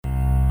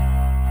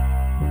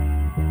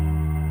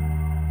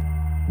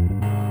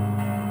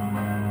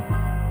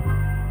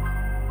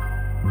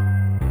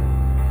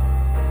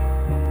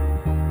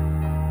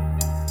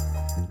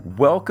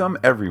Welcome,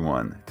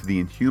 everyone, to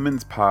the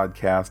Inhumans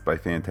podcast by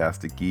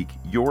Fantastic Geek,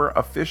 your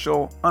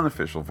official,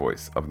 unofficial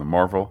voice of the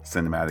Marvel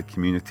Cinematic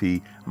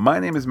Community. My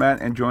name is Matt,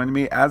 and joining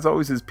me, as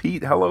always, is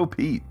Pete. Hello,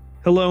 Pete.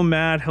 Hello,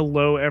 Matt.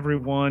 Hello,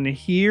 everyone.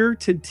 Here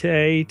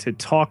today to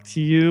talk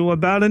to you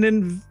about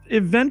an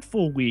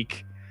eventful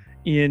week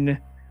in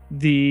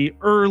the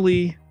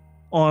early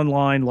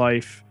online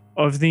life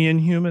of the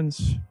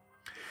Inhumans.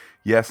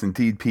 Yes,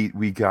 indeed, Pete.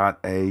 We got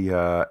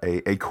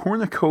a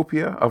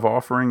cornucopia of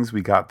offerings. We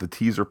got the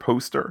teaser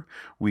poster.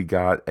 We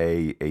got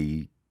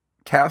a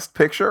cast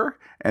picture,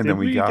 and Did then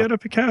we get a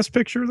cast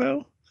picture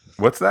though?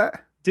 What's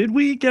that? Did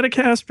we get a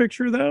cast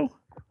picture though?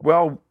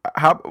 Well,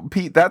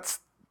 Pete? That's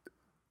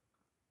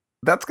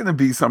going to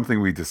be something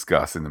we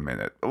discuss in a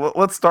minute.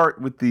 Let's start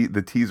with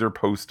the teaser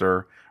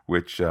poster,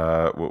 which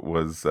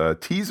was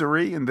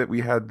teasery, in that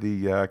we had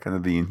the kind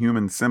of the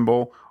Inhuman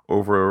symbol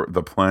over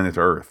the planet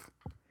Earth.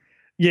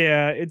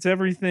 Yeah, it's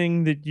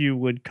everything that you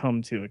would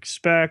come to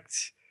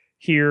expect.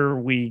 Here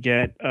we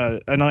get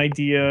an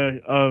idea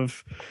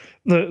of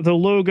the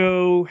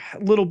logo, a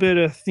little bit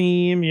of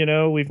theme. You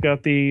know, we've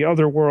got the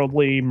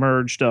otherworldly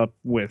merged up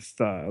with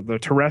the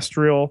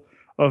terrestrial,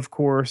 of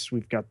course.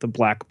 We've got the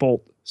Black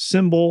Bolt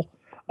symbol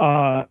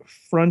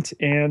front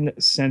and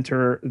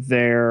center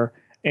there.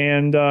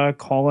 And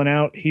calling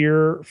out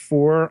here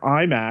for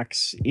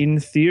IMAX in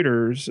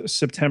theaters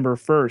September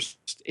 1st,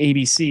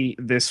 ABC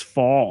this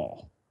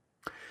fall.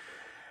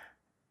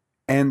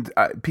 And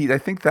Pete, I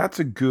think that's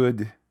a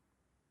good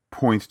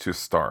point to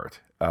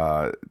start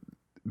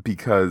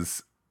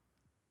because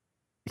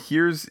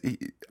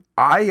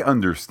I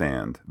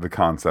understand the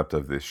concept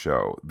of this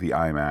show, the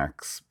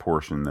IMAX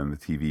portion and the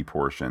TV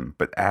portion,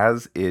 but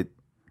as it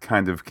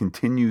kind of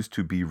continues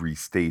to be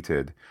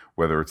restated,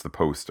 whether it's the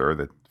poster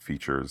that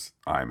features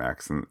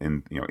IMAX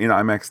in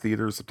IMAX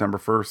theaters September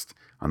 1st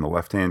on the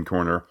left-hand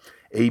corner,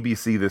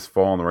 ABC this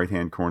fall on the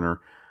right-hand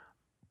corner,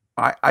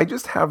 I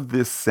just have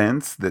this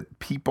sense that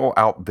people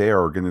out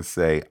there are going to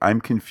say,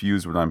 I'm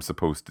confused what I'm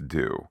supposed to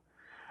do.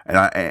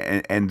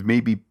 And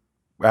maybe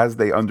as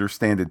they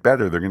understand it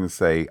better, they're going to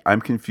say, I'm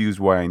confused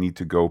why I need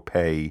to go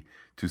pay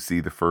to see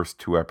the first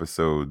 2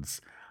 episodes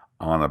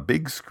on a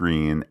big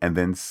screen and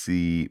then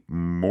see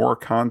more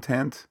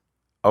content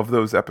of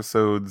those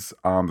episodes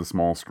on the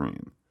small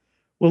screen.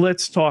 Well,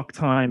 let's talk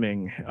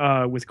timing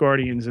with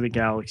Guardians of the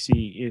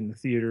Galaxy in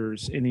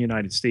theaters in the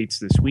United States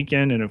this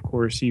weekend. And of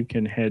course, you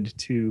can head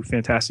to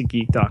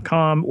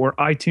fantasticgeek.com or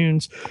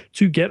iTunes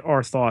to get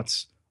our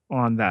thoughts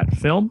on that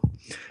film.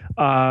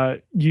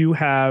 You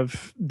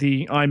have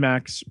the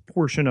IMAX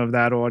portion of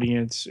that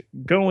audience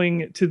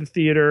going to the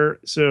theater.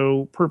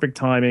 So perfect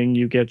timing.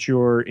 You get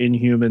your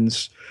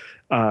Inhumans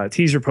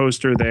teaser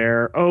poster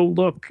there. Oh,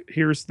 look,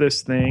 here's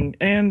this thing.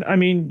 And I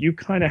mean, you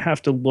kind of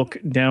have to look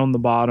down the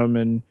bottom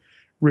and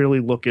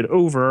really look it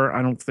over.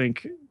 I don't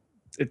think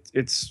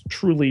it's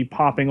truly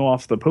popping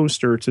off the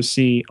poster to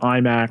see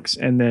IMAX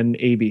and then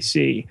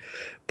ABC.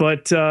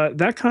 But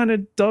that kind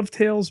of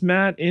dovetails,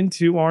 Matt,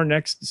 into our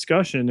next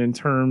discussion in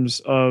terms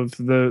of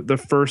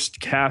the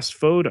first cast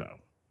photo.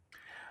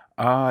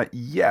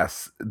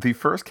 Yes, the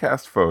first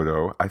cast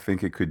photo, I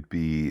think it could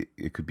be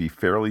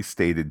fairly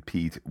stated,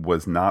 Pete,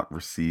 was not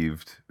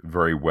received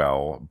very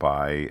well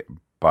by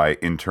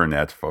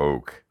internet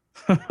folk.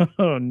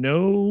 Oh,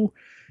 no,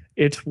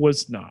 it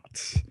was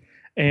not.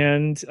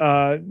 And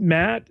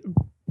Matt,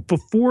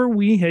 before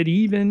we had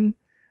even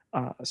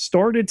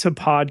started to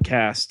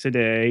podcast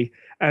today,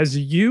 as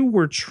you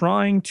were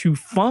trying to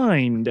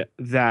find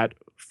that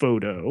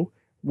photo,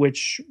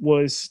 which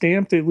was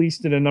stamped at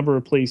least in a number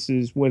of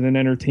places with an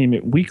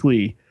Entertainment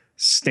Weekly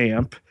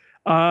stamp,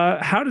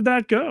 how did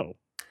that go?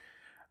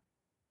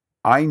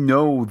 I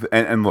know,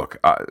 and look,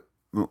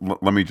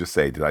 let me just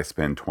say, did I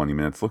spend 20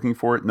 minutes looking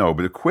for it? No,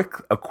 but a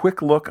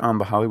quick look on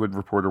the Hollywood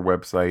Reporter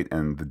website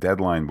and the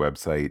Deadline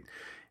website,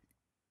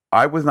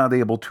 I was not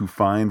able to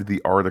find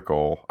the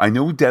article. I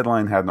know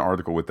Deadline had an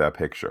article with that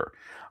picture.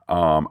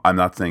 I'm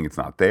not saying it's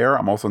not there.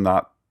 I'm also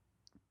not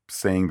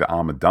saying that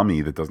I'm a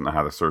dummy that doesn't know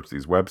how to search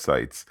these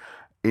websites.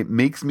 It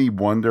makes me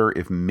wonder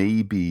if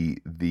maybe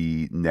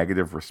the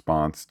negative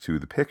response to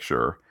the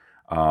picture,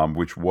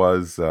 which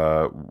was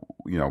one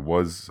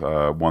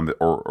that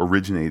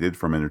originated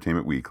from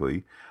Entertainment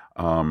Weekly.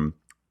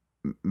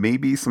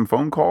 Maybe some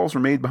phone calls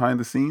were made behind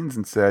the scenes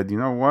and said, you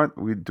know what,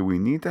 do we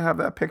need to have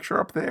that picture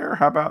up there?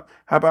 How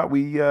about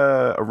we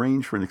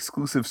arrange for an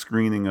exclusive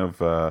screening of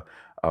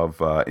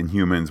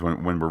Inhumans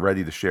when we're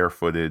ready to share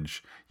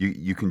footage?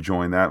 You can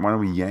join that. Why don't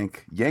we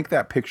yank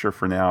that picture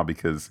for now?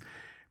 Because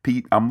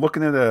Pete, I'm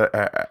looking at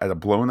a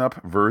blown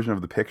up version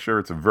of the picture.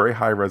 It's a very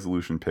high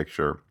resolution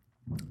picture.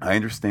 I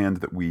understand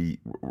that we're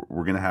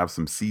going to have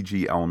some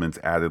CG elements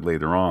added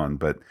later on,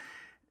 but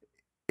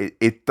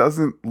it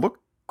doesn't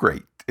look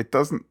great. It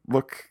doesn't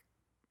look,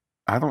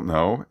 I don't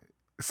know.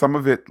 Some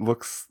of it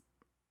looks,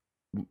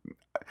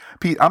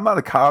 Pete, I'm not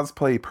a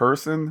cosplay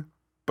person,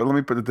 but let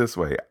me put it this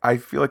way. I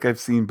feel like I've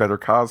seen better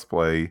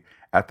cosplay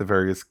at the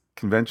various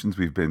conventions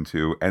we've been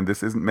to, and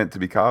this isn't meant to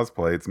be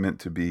cosplay. It's meant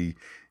to be,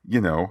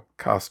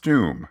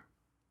 costume.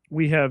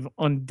 we have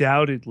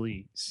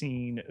undoubtedly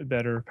seen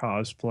better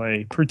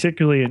cosplay,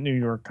 particularly at New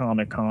York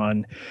Comic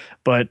Con.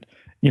 But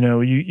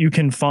you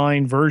can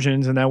find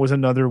versions, and that was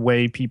another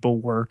way people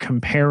were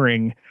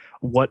comparing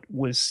what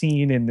was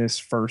seen in this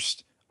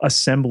first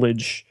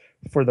assemblage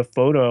for the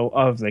photo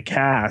of the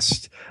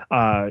cast.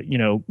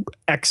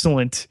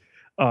 Excellent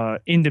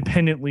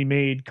independently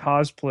made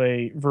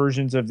cosplay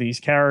versions of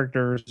these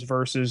characters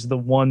versus the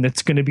one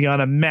that's going to be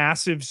on a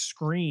massive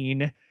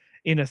screen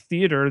in a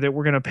theater that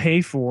we're going to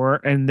pay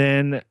for and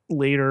then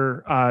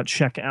later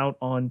check out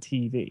on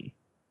TV.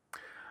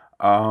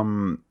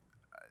 Um,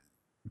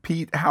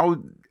 Pete, how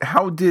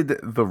did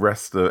the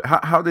rest of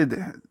how did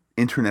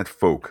internet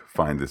folk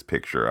find this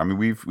picture? I mean,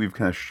 we've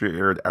kind of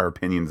shared our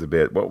opinions a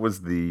bit. What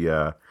was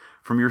the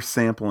from your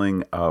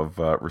sampling of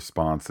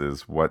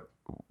responses? What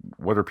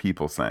are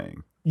people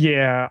saying?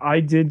 Yeah, I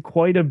did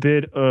quite a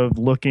bit of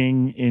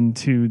looking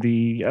into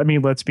the. I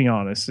mean, let's be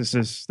honest. This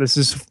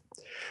is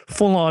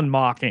full on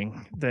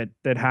mocking that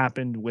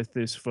happened with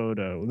this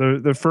photo.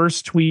 The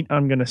first tweet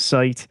I'm going to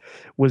cite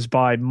was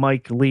by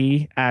Mike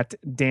Lee at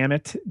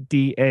dammit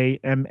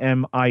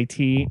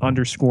DAMMIT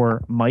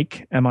underscore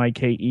Mike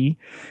MIKE,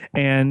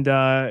 and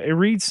it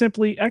reads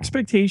simply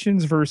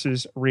expectations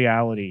versus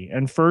reality.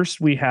 And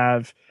first we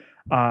have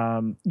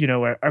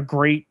a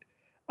great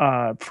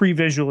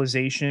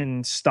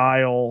pre-visualization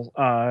style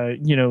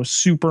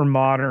super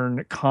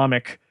modern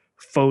comic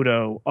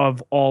photo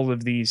of all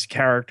of these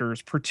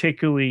characters,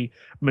 particularly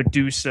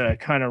Medusa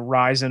kind of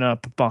rising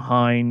up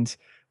behind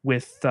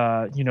with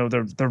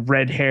the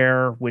red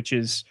hair, which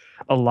is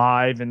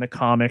alive in the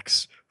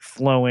comics,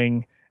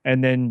 flowing,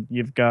 and then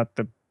you've got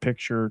the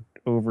picture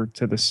over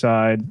to the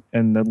side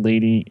and the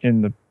lady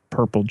in the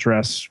purple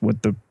dress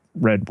with the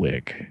red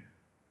wig.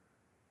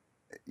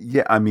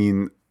 Yeah, I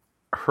mean,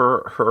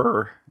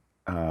 her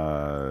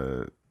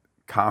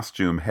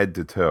costume head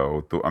to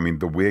toe. I mean,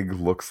 the wig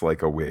looks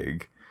like a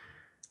wig.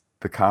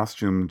 The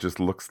costume just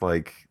looks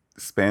like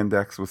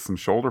spandex with some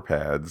shoulder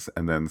pads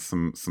and then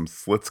some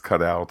slits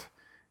cut out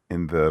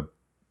in the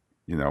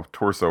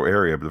torso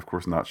area, but of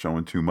course not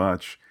showing too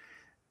much.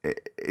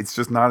 It's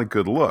just not a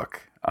good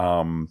look.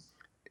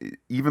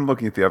 Even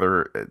looking at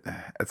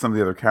some of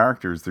the other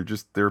characters,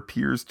 there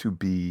appears to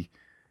be.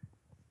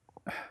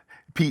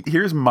 Pete,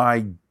 here's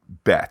my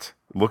bet.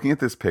 Looking at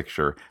this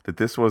picture, that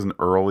this was an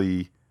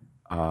early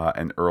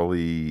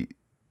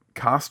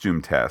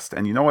costume test.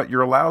 And you know what?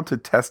 You're allowed to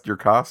test your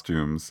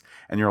costumes,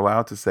 and you're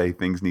allowed to say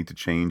things need to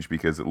change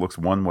because it looks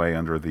one way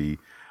under the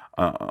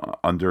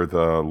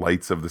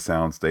lights of the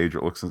soundstage.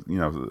 It looks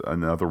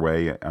another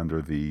way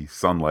under the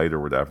sunlight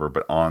or whatever.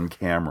 But on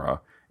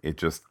camera, it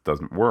just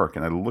doesn't work.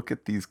 And I look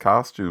at these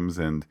costumes,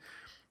 and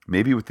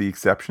maybe with the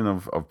exception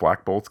of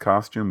Black Bolt's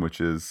costume,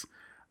 which is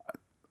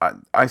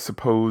I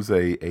suppose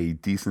a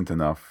decent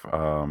enough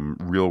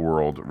real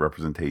world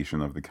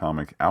representation of the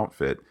comic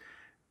outfit.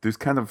 There's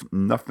kind of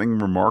nothing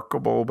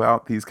remarkable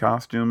about these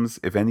costumes.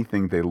 If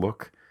anything,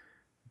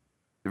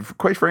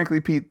 quite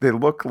frankly, Pete, they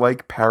look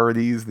like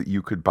parodies that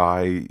you could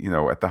buy,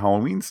 at the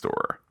Halloween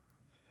store.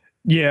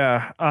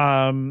 Yeah,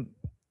 I'm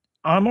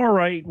all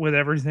right with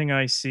everything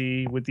I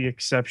see, with the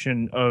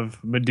exception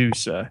of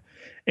Medusa.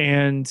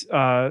 And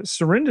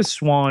Serinda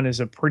Swan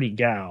is a pretty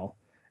gal.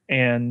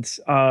 And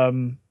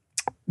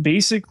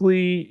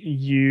basically,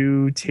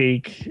 you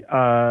take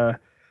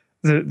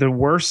the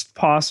worst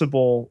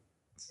possible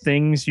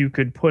things you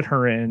could put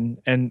her in,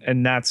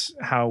 and that's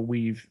how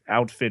we've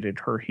outfitted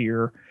her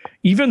here.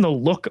 Even the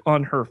look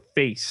on her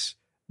face,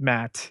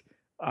 Matt,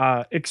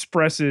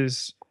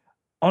 expresses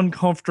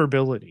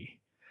uncomfortability.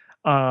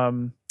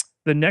 The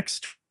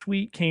next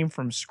tweet came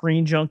from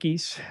Screen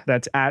Junkies.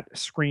 That's at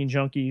Screen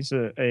Junkies,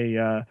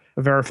 a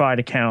verified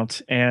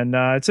account, and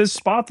it says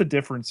 "Spot the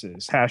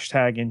differences."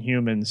 Hashtag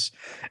Inhumans,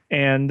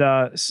 and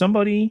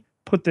somebody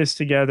put this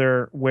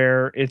together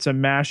where it's a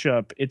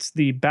mashup. It's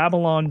the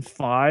Babylon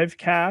 5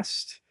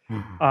 cast.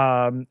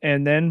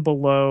 And then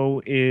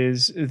below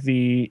is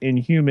the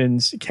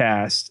Inhumans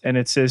cast, and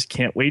it says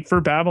 "Can't wait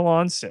for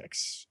Babylon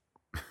 6."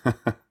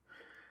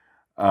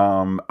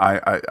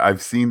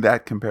 I've seen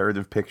that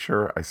comparative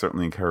picture. I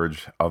certainly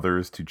encourage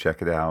others to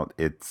check it out.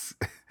 It's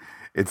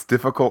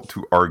difficult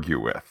to argue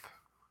with.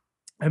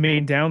 I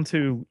mean, down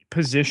to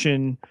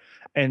position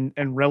and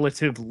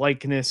relative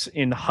likeness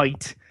in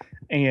height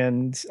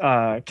and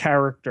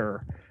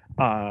character,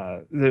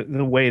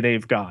 the way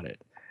they've got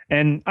it.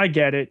 And I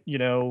get it.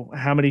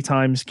 How many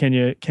times can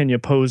you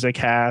pose a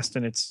cast,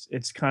 and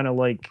it's kind of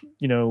like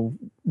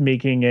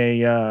making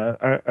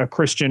a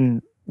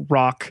Christian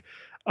rock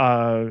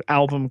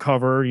album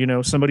cover.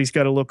 Somebody's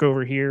got to look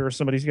over here, or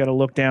somebody's got to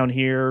look down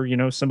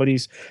here.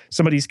 Somebody's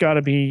got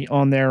to be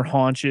on their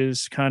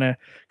haunches, kind of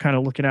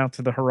looking out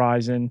to the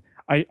horizon.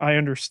 I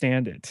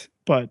understand it,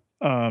 but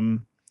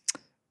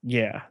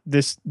yeah,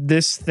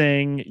 this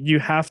thing, you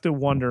have to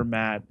wonder,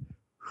 Matt,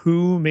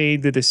 who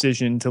made the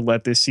decision to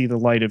let this see the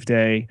light of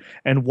day,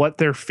 and what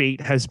their fate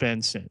has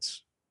been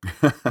since.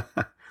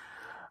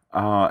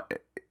 uh,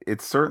 it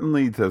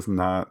certainly does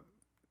not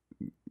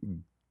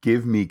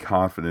give me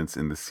confidence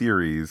in the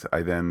series.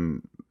 I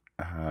then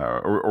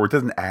or it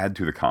doesn't add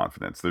to the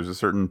confidence. There's a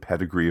certain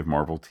pedigree of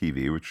Marvel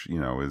TV, which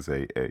is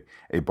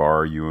a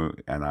bar you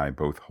and I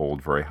both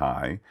hold very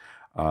high.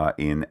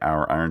 In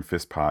our Iron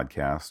Fist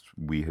podcast,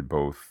 we had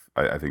both,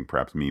 I think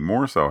perhaps me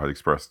more so, had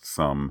expressed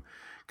some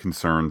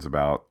concerns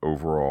about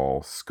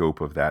overall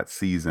scope of that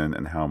season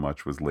and how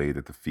much was laid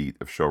at the feet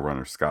of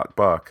showrunner Scott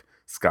Buck.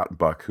 Scott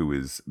Buck, who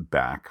is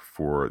back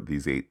for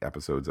these 8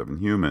 episodes of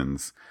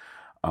Inhumans,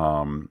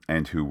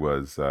 and who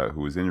was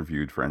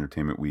interviewed for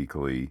Entertainment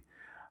Weekly.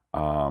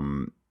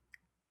 Um,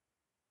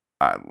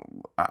 I,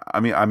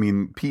 I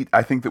mean, Pete,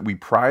 I think that we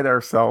pride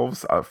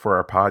ourselves for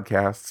our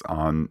podcasts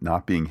on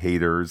not being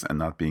haters and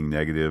not being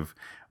negative,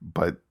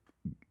 but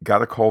got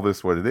to call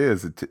this what it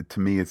is. To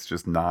me, it's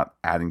just not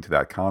adding to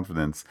that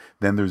confidence.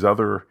 Then there's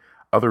other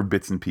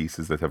bits and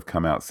pieces that have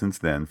come out since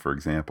then. For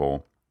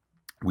example,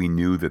 we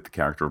knew that the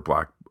character of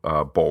Black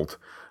Bolt,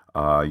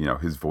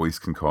 his voice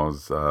can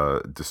cause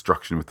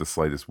destruction with the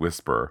slightest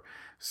whisper.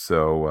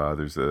 So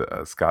there's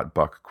a Scott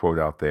Buck quote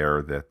out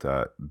there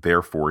that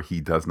therefore he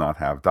does not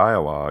have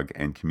dialogue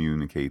and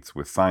communicates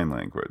with sign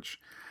language.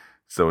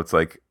 So it's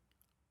like,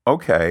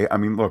 okay, I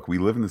mean, look, we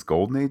live in this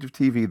golden age of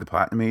TV, the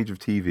platinum age of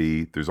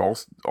TV. There's all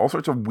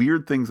sorts of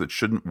weird things that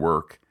shouldn't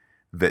work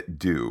that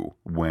do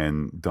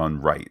when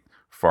done right.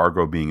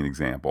 Fargo being an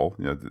example.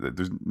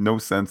 There's no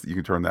sense that you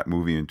can turn that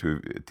movie into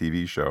a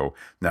TV show.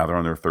 Now they're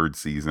on their 3rd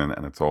season,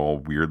 and it's all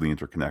weirdly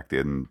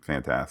interconnected and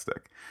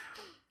fantastic.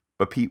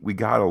 But Pete, we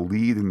got a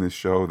lead in this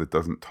show that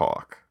doesn't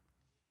talk.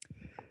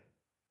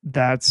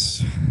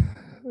 That's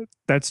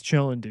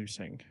chill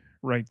inducing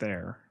right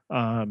there.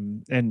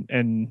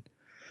 And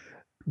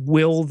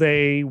will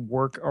they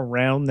work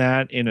around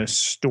that in a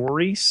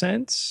story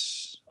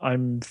sense?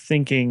 I'm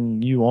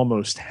thinking you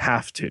almost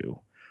have to.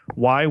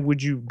 Why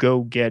would you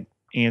go get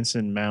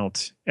Anson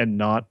Mount and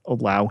not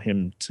allow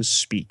him to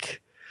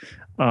speak?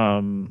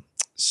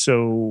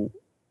 So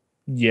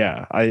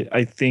yeah,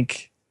 I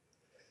think,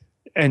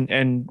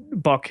 and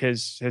Buck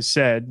has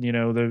said,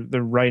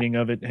 the writing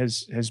of it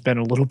has been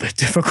a little bit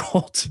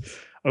difficult.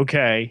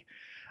 Okay.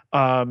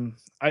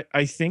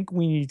 I think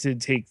we need to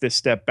take this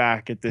step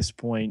back at this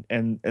point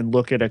and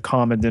look at a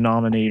common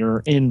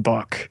denominator in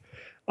Buck.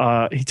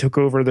 He took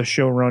over the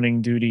show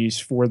running duties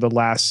for the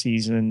last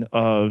season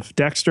of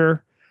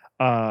Dexter,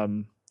 a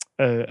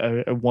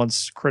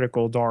once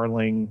critical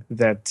darling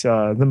that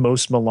the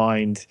most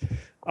maligned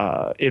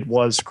it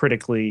was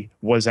critically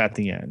was at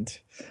the end.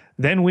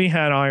 Then we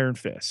had Iron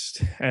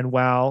Fist. And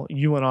while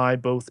you and I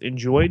both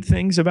enjoyed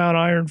things about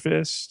Iron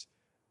Fist,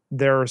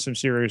 there are some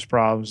serious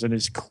problems and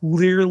is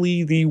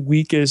clearly the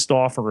weakest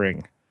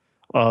offering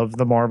of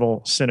the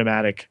Marvel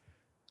Cinematic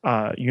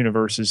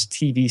Universe's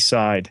TV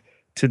side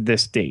to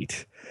this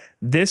date.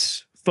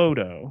 This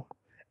photo,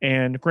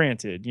 and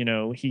granted,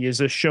 he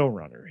is a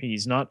showrunner.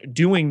 He's not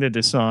doing the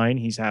design.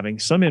 He's having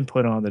some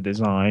input on the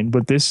design,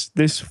 but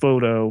this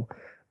photo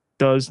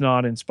does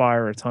not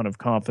inspire a ton of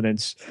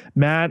confidence.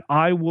 Matt,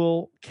 I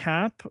will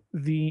cap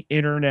the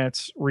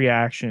internet's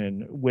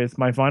reaction with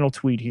my final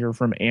tweet here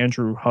from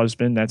Andrew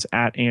Husband. That's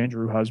at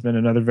Andrew Husband,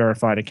 another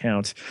verified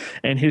account.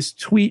 And his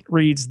tweet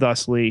reads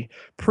thusly: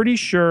 pretty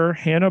sure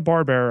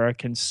Hanna-Barbera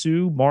can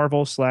sue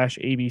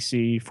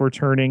Marvel/ABC for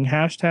turning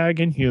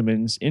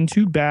 #Inhumans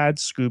into bad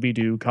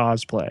Scooby-Doo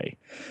cosplay.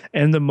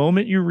 And the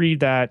moment you read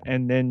that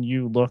and then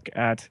you look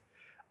at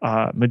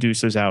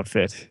Medusa's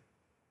outfit,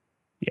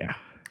 yeah.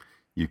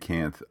 You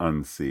can't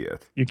unsee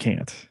it. You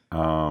can't.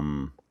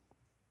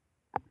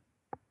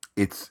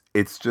 It's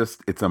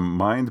a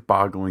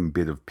mind-boggling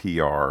bit of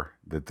PR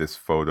that this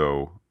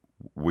photo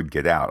would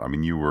get out. I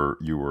mean, you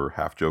were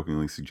half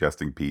jokingly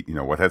suggesting, Pete,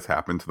 what has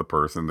happened to the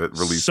person that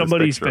released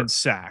somebody's this picture? Been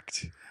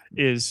sacked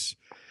is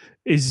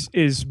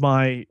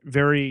my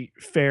very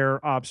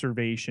fair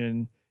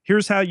observation.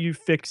 Here's how you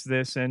fix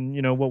this, and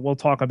what we'll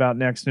talk about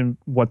next and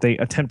what they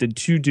attempted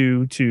to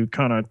do to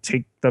kind of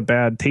take the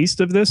bad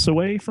taste of this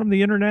away from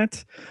the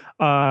internet.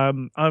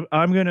 I'm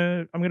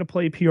gonna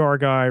play PR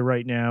guy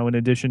right now in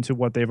addition to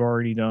what they've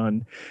already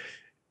done.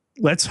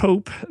 Let's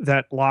hope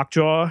that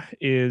Lockjaw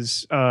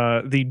is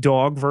the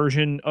dog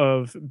version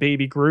of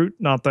Baby Groot.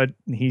 Not that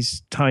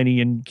he's tiny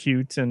and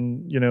cute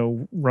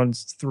and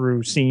runs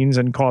through scenes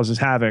and causes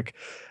havoc,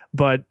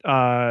 but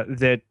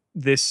that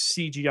this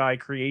CGI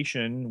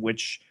creation,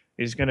 which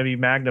is going to be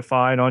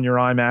magnified on your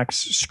IMAX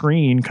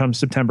screen come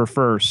September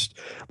 1st.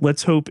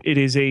 Let's hope it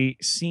is a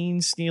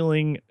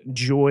scene-stealing,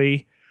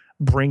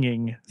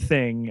 joy-bringing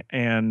thing.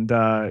 And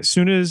as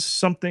soon as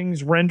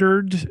something's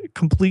rendered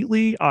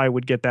completely, I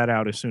would get that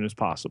out as soon as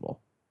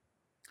possible.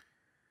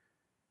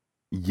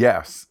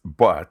 Yes,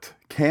 but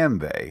can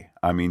they?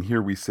 I mean,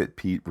 here we sit,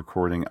 Pete,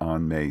 recording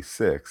on May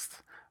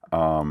 6th.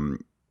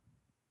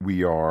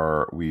 We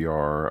are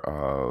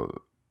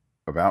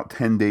about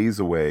 10 days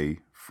away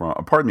from,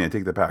 pardon me, I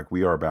take that back.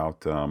 We are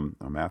about,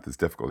 math is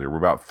difficult here. We're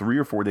about 3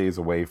 or 4 days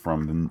away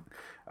from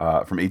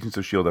Agents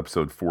of S.H.I.E.L.D.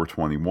 episode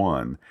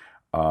 421.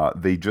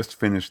 They just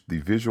finished the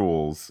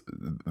visuals,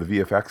 the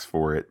VFX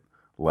for it,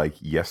 like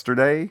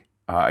yesterday.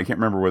 I can't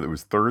remember whether it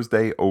was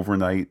Thursday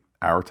overnight,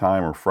 our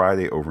time, or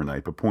Friday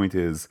overnight. But point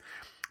is,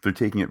 they're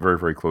taking it very,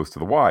 very close to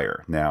the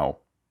wire. Now,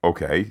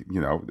 okay,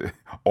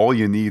 all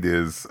you need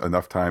is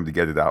enough time to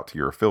get it out to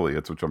your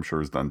affiliates, which I'm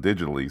sure is done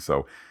digitally.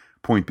 So,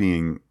 point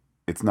being,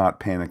 it's not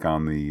panic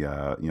on the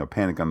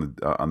panic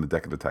on the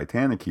deck of the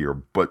Titanic here.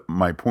 But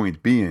my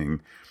point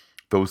being,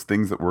 those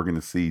things that we're going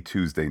to see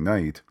Tuesday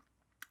night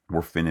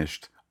were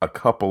finished a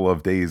couple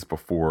of days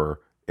before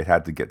it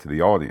had to get to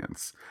the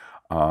audience.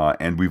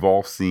 And we've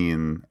all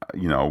seen,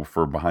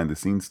 for behind the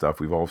scenes stuff,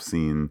 we've all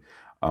seen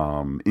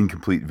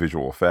incomplete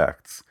visual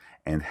effects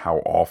and how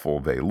awful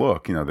they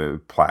look. They're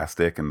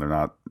plastic and they're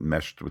not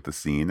meshed with the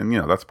scene. And,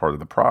 that's part of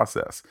the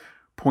process.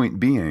 Point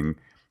being,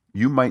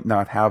 you might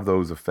not have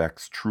those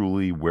effects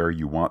truly where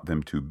you want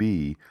them to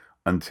be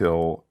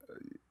until,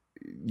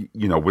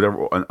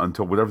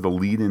 whatever the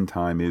lead in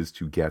time is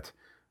to get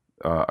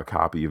a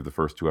copy of the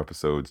first two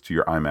episodes to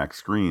your IMAX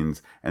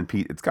screens. And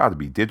Pete, it's got to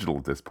be digital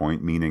at this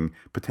point, meaning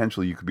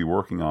potentially you could be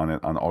working on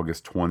it on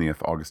August 20th,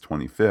 August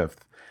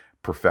 25th,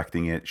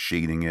 perfecting it,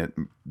 shading it,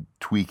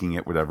 tweaking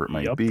it, whatever it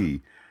might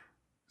be.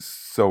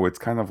 So it's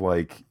kind of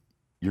like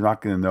you're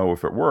not going to know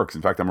if it works.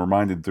 In fact, I'm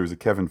reminded there's a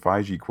Kevin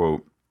Feige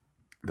quote,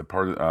 the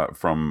part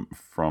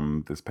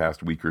from this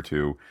past week or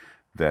two,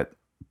 that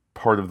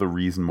part of the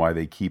reason why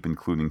they keep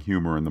including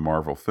humor in the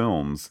Marvel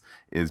films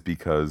is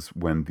because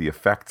when the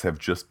effects have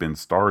just been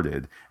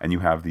started and you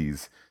have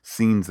these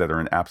scenes that are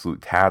in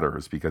absolute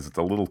tatters because it's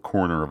a little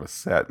corner of a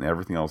set and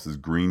everything else is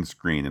green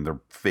screen and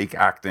they're fake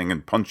acting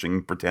and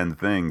punching pretend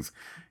things,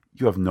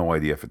 you have no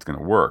idea if it's going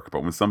to work.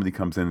 But when somebody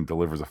comes in and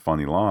delivers a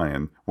funny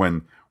line,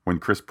 when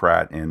Chris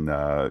Pratt in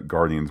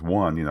Guardians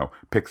 1,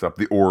 picks up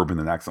the orb and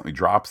then accidentally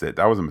drops it,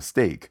 that was a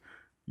mistake.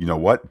 You know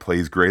what?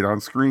 Plays great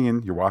on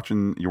screen. You're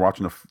watching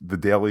the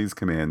dailies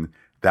come in.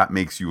 That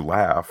makes you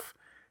laugh.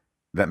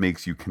 That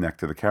makes you connect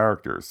to the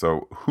characters.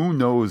 So who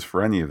knows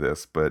for any of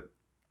this? But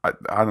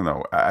I don't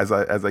know. As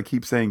I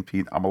keep saying,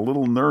 Pete, I'm a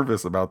little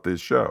nervous about this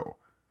show.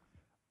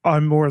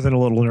 I'm more than a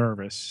little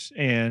nervous,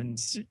 and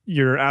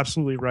you're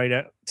absolutely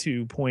right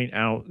to point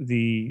out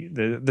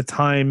the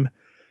time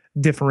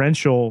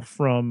differential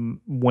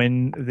from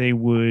when they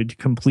would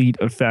complete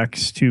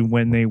effects to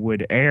when they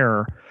would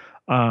air.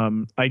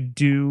 I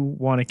do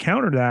want to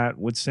counter that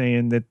with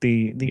saying that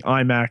the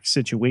IMAX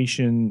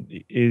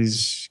situation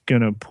is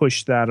going to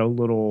push that a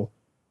little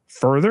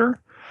further.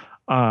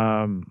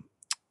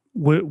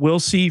 We'll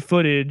see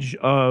footage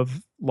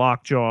of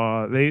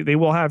Lockjaw. They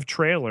will have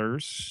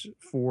trailers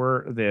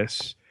for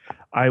this,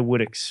 I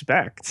would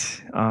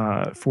expect,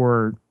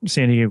 for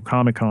San Diego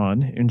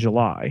Comic-Con in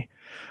July.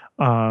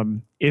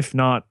 If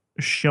not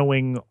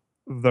showing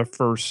the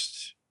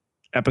first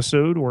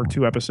episode or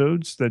two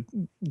episodes, that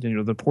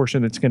the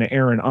portion that's going to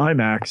air in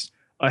IMAX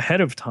ahead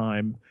of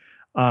time,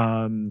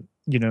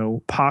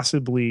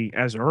 possibly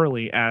as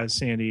early as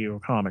San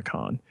Diego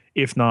Comic-Con,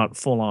 if not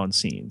full-on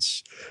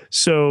scenes.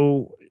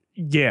 So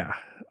yeah,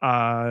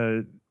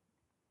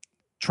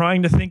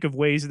 trying to think of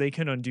ways they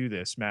can undo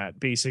this, Matt,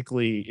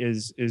 basically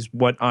is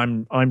what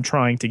I'm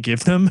trying to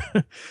give them.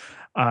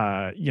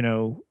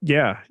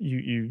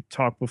 You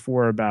talked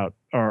before about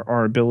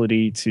our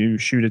ability to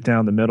shoot it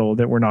down the middle,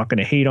 that we're not going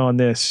to hate on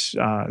this,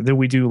 that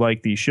we do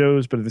like these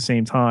shows, but at the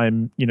same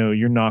time,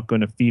 you're not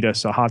going to feed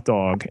us a hot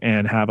dog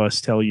and have us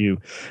tell you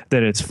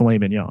that it's filet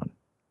mignon.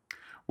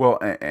 Well,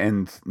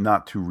 and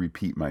not to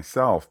repeat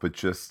myself, but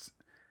just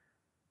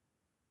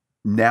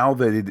now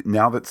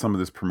that some of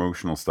this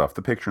promotional stuff,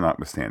 the picture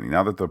notwithstanding,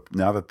 now that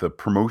the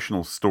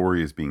promotional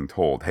story is being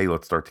told, hey,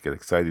 let's start to get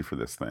excited for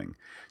this thing.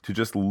 To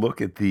just look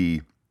at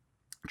the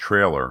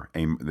trailer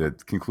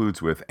that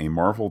concludes with a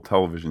Marvel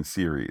television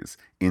series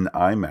in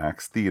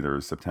IMAX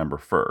theaters September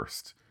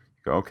 1st.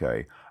 You go,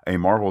 okay, a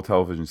Marvel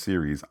television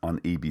series on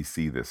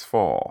ABC this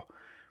fall.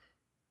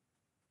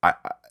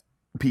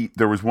 Pete,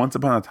 there was once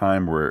upon a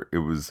time where it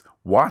was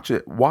watch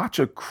a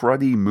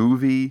cruddy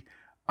movie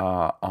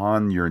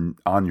on your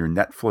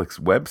Netflix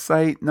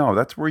website. No,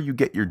 that's where you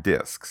get your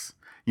discs.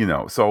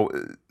 So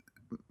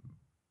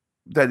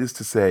that is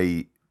to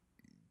say,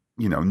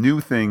 new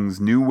things,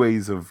 new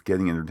ways of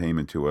getting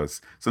entertainment to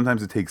us.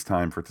 Sometimes it takes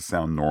time for it to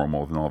sound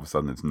normal, then all of a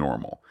sudden it's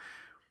normal.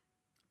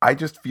 I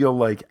just feel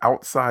like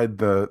outside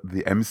the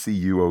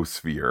MCUO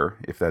sphere,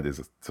 if that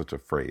is such a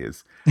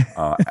phrase,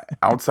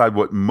 outside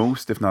what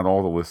most, if not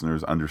all, the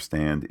listeners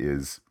understand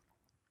is,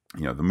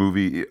 the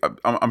movie.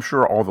 I'm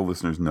sure all the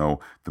listeners know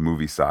the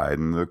movie side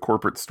and the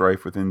corporate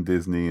strife within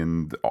Disney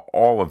and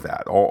all of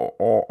that,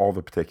 all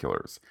the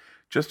particulars.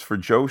 Just for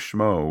Joe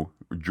Schmo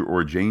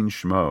or Jane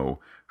Schmo,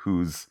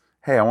 who's,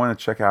 hey, I want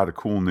to check out a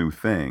cool new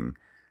thing.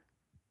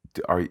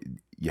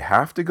 You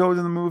have to go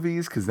to the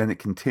movies because then it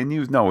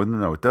continues? No,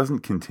 it doesn't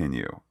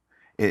continue.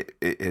 It's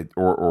going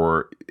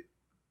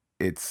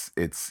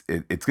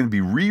to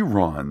be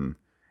rerun,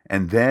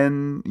 and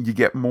then you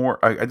get more.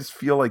 I just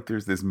feel like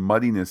there's this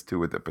muddiness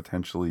to it that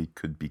potentially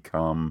could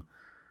become,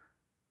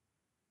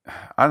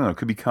 I don't know,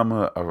 could become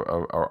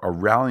a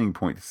rallying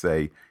point to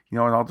say, you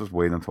know what, I'll just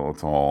wait until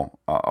it's all,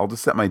 I'll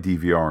just set my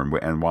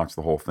DVR and watch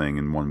the whole thing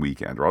in one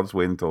weekend, or I'll just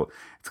wait until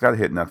it's got to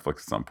hit Netflix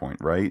at some point,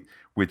 right?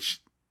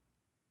 Which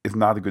is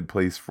not a good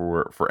place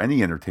for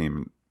any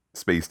entertainment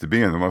space to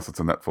be in unless it's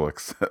a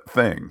Netflix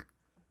thing.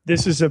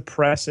 This is a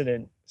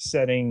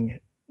precedent-setting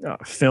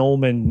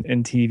film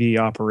and TV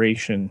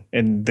operation,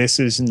 and this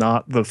is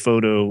not the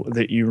photo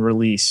that you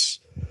release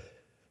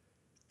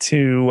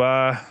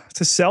to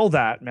sell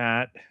that,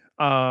 Matt.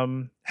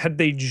 Had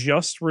they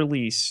just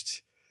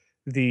released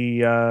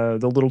the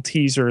little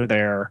teaser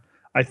there,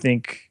 I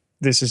think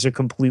this is a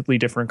completely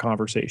different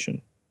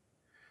conversation.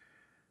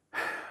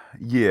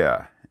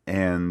 Yeah.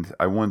 And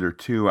I wonder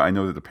too, I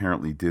know that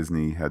apparently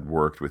Disney had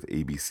worked with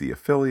ABC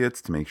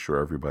affiliates to make sure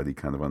everybody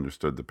kind of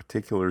understood the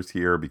particulars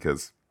here,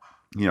 because,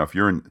 you know, if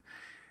you're an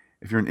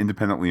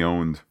independently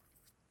owned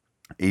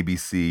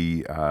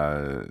ABC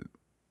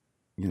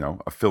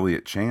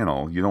affiliate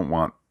channel, you don't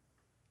want,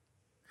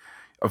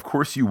 of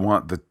course you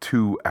want the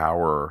 2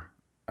 hour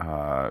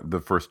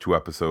the first 2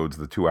 episodes,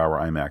 the 2 hour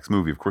IMAX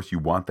movie. Of course you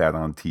want that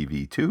on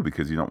TV too,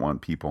 because you don't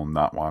want people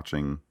not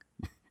watching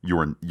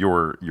your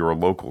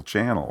local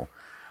channel.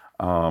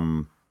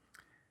 I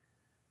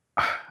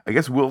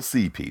guess we'll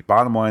see, Pete.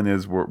 Bottom line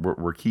is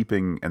we're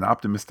keeping an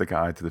optimistic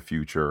eye to the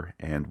future,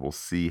 and we'll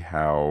see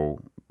how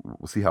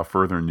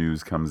further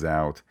news comes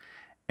out,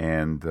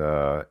 and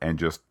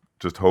just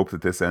hope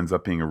that this ends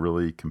up being a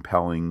really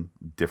compelling,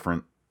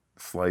 different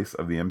slice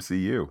of the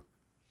MCU.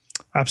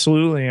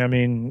 Absolutely. I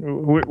mean,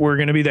 we're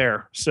going to be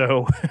there.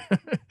 So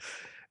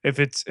if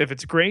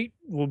it's great,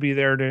 we'll be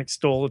there to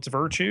extol its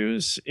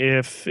virtues.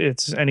 If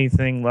it's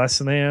anything less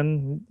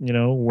than,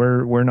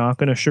 we're not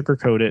going to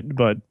sugarcoat it.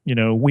 But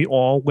we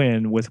all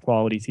win with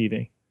quality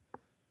TV.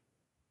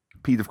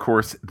 Pete, of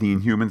course, the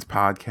Inhumans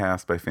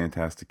podcast by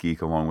Fantastic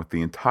Geek, along with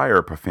the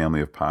entire family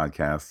of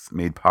podcasts,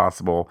 made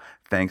possible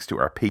thanks to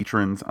our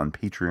patrons on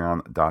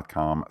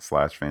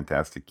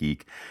patreon.com/Fantastic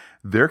Geek.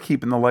 They're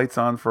keeping the lights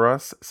on for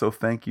us, so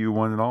thank you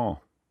one and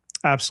all.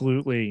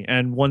 Absolutely.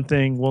 And one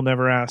thing we'll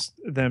never ask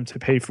them to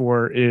pay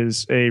for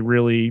is a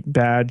really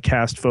bad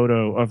cast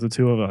photo of the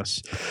two of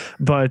us.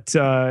 But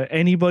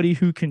anybody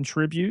who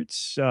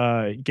contributes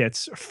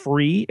gets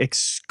free,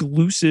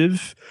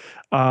 exclusive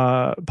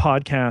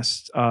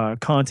podcast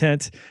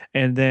content.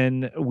 And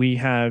then we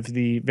have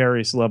the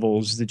various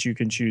levels that you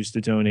can choose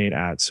to donate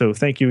at. So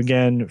thank you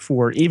again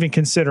for even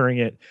considering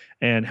it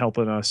and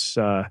helping us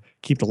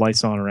keep the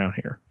lights on around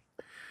here.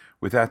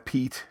 With that,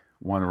 Pete,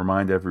 want to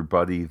remind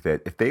everybody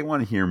that if they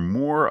want to hear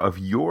more of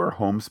your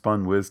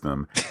homespun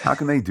wisdom, how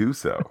can they do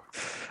so?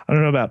 I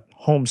don't know about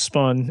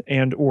homespun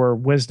and or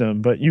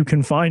wisdom, but you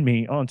can find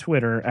me on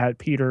Twitter at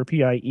Peter,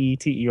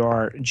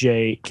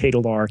 PIETERJ,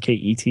 Ketelar,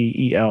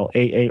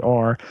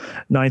 KETELAAR,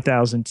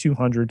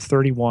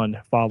 9,231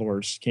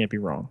 followers. Can't be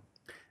wrong.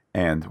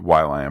 And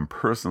while I am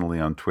personally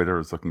on Twitter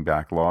as Looking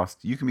Back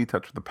Lost, you can be in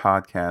touch with the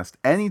podcast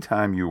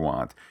anytime you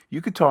want. You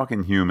could talk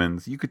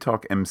Inhumans, you could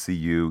talk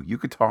MCU, you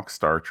could talk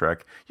Star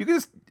Trek, you could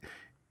just,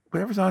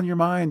 whatever's on your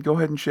mind, go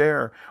ahead and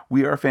share.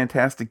 We are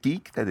Fantastic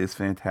Geek, that is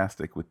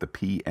fantastic with the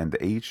P and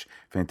the H,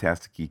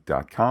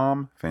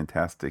 fantasticgeek.com,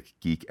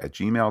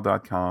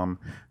 fantasticgeek@gmail.com,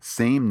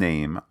 same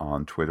name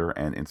on Twitter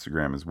and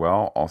Instagram as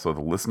well. Also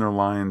the listener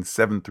line,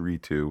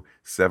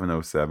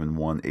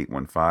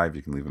 732-707-1815.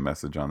 You can leave a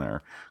message on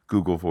our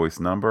Google Voice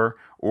number,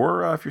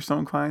 or if you're so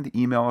inclined,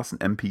 email us an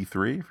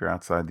MP3 if you're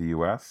outside the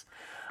US.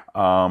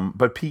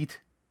 But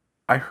Pete,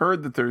 I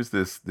heard that there's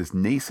this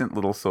nascent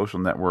little social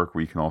network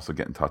where you can also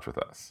get in touch with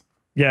us.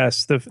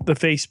 Yes, the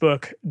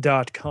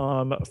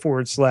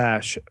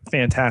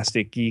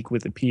facebook.com/Fantastic Geek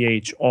with the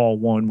PH, all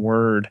one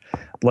word,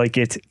 like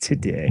it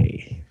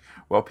today.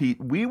 Well,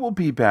 Pete, we will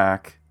be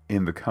back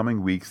in the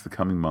coming weeks, the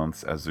coming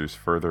months, as there's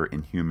further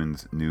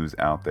Inhumans news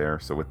out there.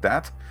 So with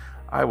that,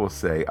 I will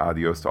say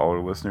adios to all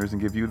our listeners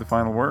and give you the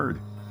final word.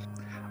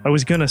 I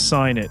was going to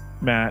sign it,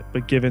 Matt,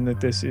 but given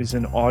that this is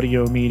an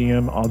audio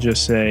medium, I'll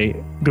just say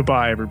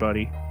goodbye,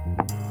 everybody.